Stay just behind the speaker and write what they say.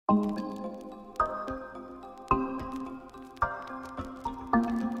What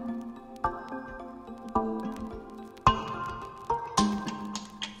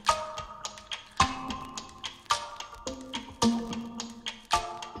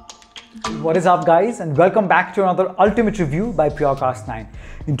is up guys, and welcome back to another ultimate review by PureCast9.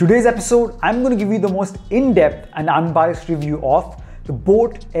 In today's episode, I'm going to give you the most in-depth and unbiased review of the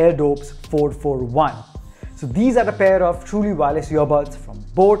boAt Airdopes 441. So these are a pair of truly wireless earbuds from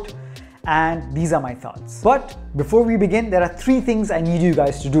boAt, and these are my thoughts. But before we begin, there are three things I need you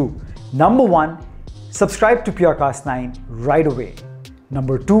guys to do. Number one, subscribe to PureCast9 right away.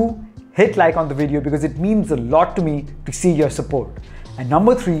 Number two, hit like on the video because it means a lot to me to see your support. And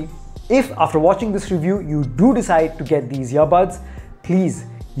number three, if after watching this review you do decide to get these earbuds, please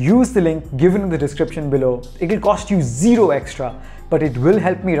use the link given in the description below. It will cost you zero extra, but it will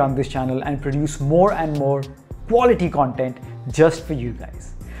help me run this channel and produce more and more quality content just for you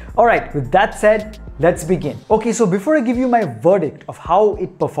guys. Alright, with that said, let's begin. Okay, so before I give you my verdict of how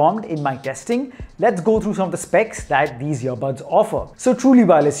it performed in my testing, let's go through some of the specs that these earbuds offer. So truly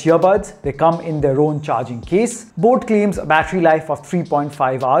wireless earbuds, they come in their own charging case. boAt claims a battery life of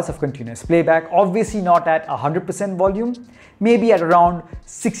 3.5 hours of continuous playback, obviously not at 100% volume, maybe at around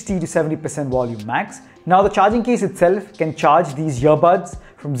 60 to 70% volume max. Now the charging case itself can charge these earbuds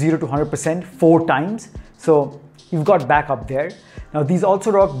from 0 to 100% 4 times, so you've got backup there. Now these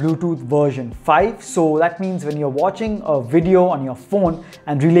also rock Bluetooth version 5, so that means when you're watching a video on your phone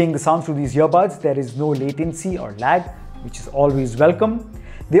and relaying the sound through these earbuds, there is no latency or lag, which is always welcome.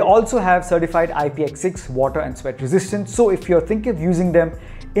 They also have certified IPX6 water and sweat resistance, so if you're thinking of using them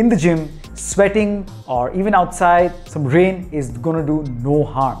in the gym, sweating, or even outside, some rain is gonna do no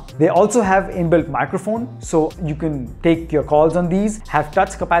harm. They also have inbuilt microphone, so you can take your calls on these, have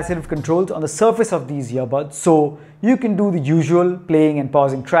touch capacitive controls on the surface of these earbuds, so you can do the usual playing and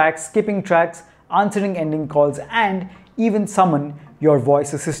pausing tracks, skipping tracks, answering ending calls, and even summon your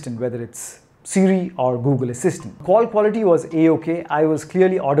voice assistant, whether it's Siri or Google Assistant. Call quality was A-OK. I was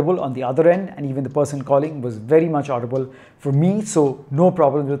clearly audible on the other end, and even the person calling was very much audible for me, so no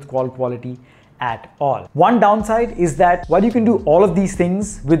problem with call quality at all. One downside is that while you can do all of these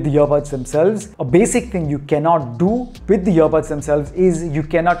things with the earbuds themselves, a basic thing you cannot do with the earbuds themselves is you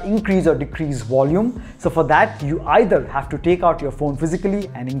cannot increase or decrease volume. So for that, you either have to take out your phone physically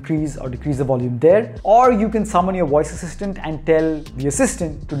and increase or decrease the volume there, or you can summon your voice assistant and tell the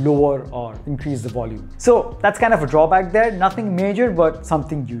assistant to lower or increase the volume. So that's kind of a drawback there, nothing major, but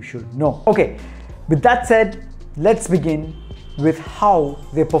something you should know. Okay, with that said, let's begin with how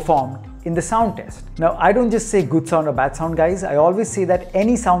they performed in the sound test. Now, I don't just say good sound or bad sound, guys. I always say that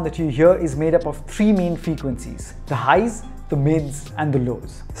any sound that you hear is made up of three main frequencies: the highs, the mids, and the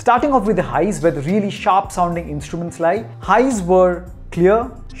lows. Starting off with the highs, where the really sharp sounding instruments lie. Highs were clear,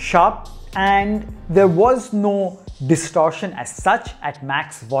 sharp, and there was no distortion as such at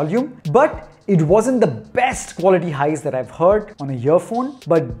max volume, but it wasn't the best quality highs that I've heard on a earphone,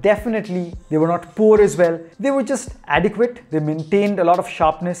 but definitely they were not poor as well. They were just adequate. They maintained a lot of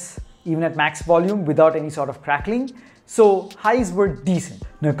sharpness even at max volume without any sort of crackling. So highs were decent.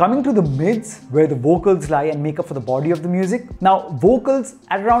 Now coming to the mids, where the vocals lie and make up for the body of the music. Now vocals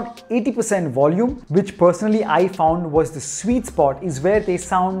at around 80% volume, which personally I found was the sweet spot, is where they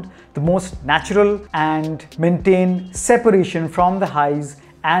sound the most natural and maintain separation from the highs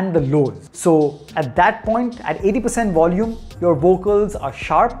and the lows. So at that point, at 80% volume, your vocals are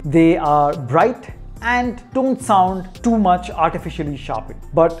sharp, they are bright, and don't sound too much artificially sharpened.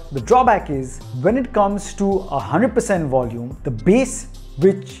 But the drawback is when it comes to 100% volume, the bass,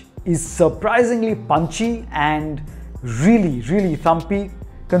 which is surprisingly punchy and really thumpy,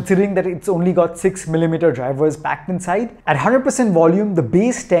 considering that it's only got 6mm drivers packed inside. At 100% volume, the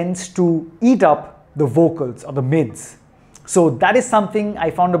bass tends to eat up the vocals or the mids. So that is something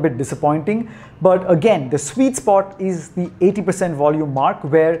I found a bit disappointing. But again, the sweet spot is the 80% volume mark,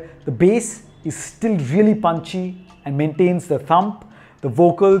 where the bass is still really punchy and maintains the thump. The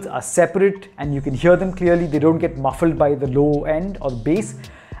vocals are separate and you can hear them clearly. They don't get muffled by the low end or the bass,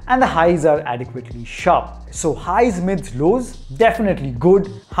 and the highs are adequately sharp. So highs, mids, lows, definitely good.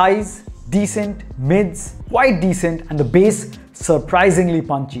 Highs, decent. Mids, quite decent. And the bass, surprisingly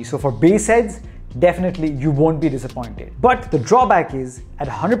punchy. So for bass heads, definitely you won't be disappointed. But the drawback is at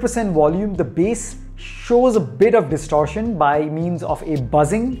 100% volume, the bass shows a bit of distortion by means of a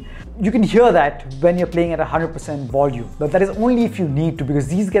buzzing. You can hear that when you're playing at 100% volume, but that is only if you need to, because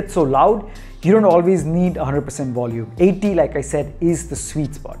these get so loud, you don't always need 100% volume. 80, like I said, is the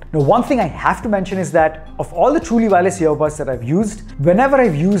sweet spot. Now, one thing I have to mention is that of all the truly wireless earbuds that I've used, whenever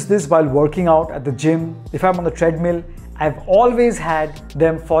I've used this while working out at the gym, if I'm on the treadmill, I've always had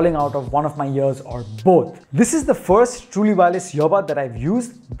them falling out of one of my ears or both. This is the first truly wireless earbud that I've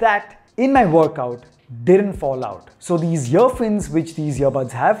used that in my workout didn't fall out. So these ear fins which these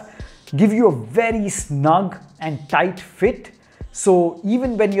earbuds have give you a very snug and tight fit. So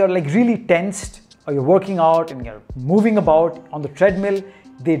even when you're like really tensed or you're working out and you're moving about on the treadmill,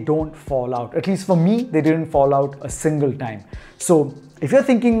 they don't fall out. At least for me, they didn't fall out a single time. So if you're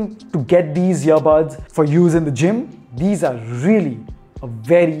thinking to get these earbuds for use in the gym, these are really a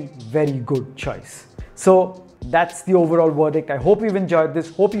very, very good choice. So that's the overall verdict. I hope you've enjoyed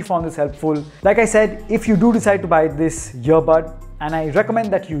this. Hope you found this helpful. Like I said, if you do decide to buy this earbud, and I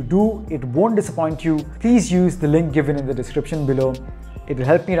recommend that you do, it won't disappoint you, please use the link given in the description below. It will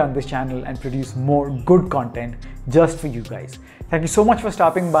help me run this channel and produce more good content just for you guys. Thank you so much for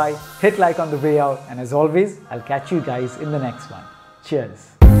stopping by. Hit like on the way out, and as always, I'll catch you guys in the next one.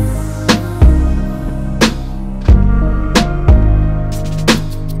 Cheers.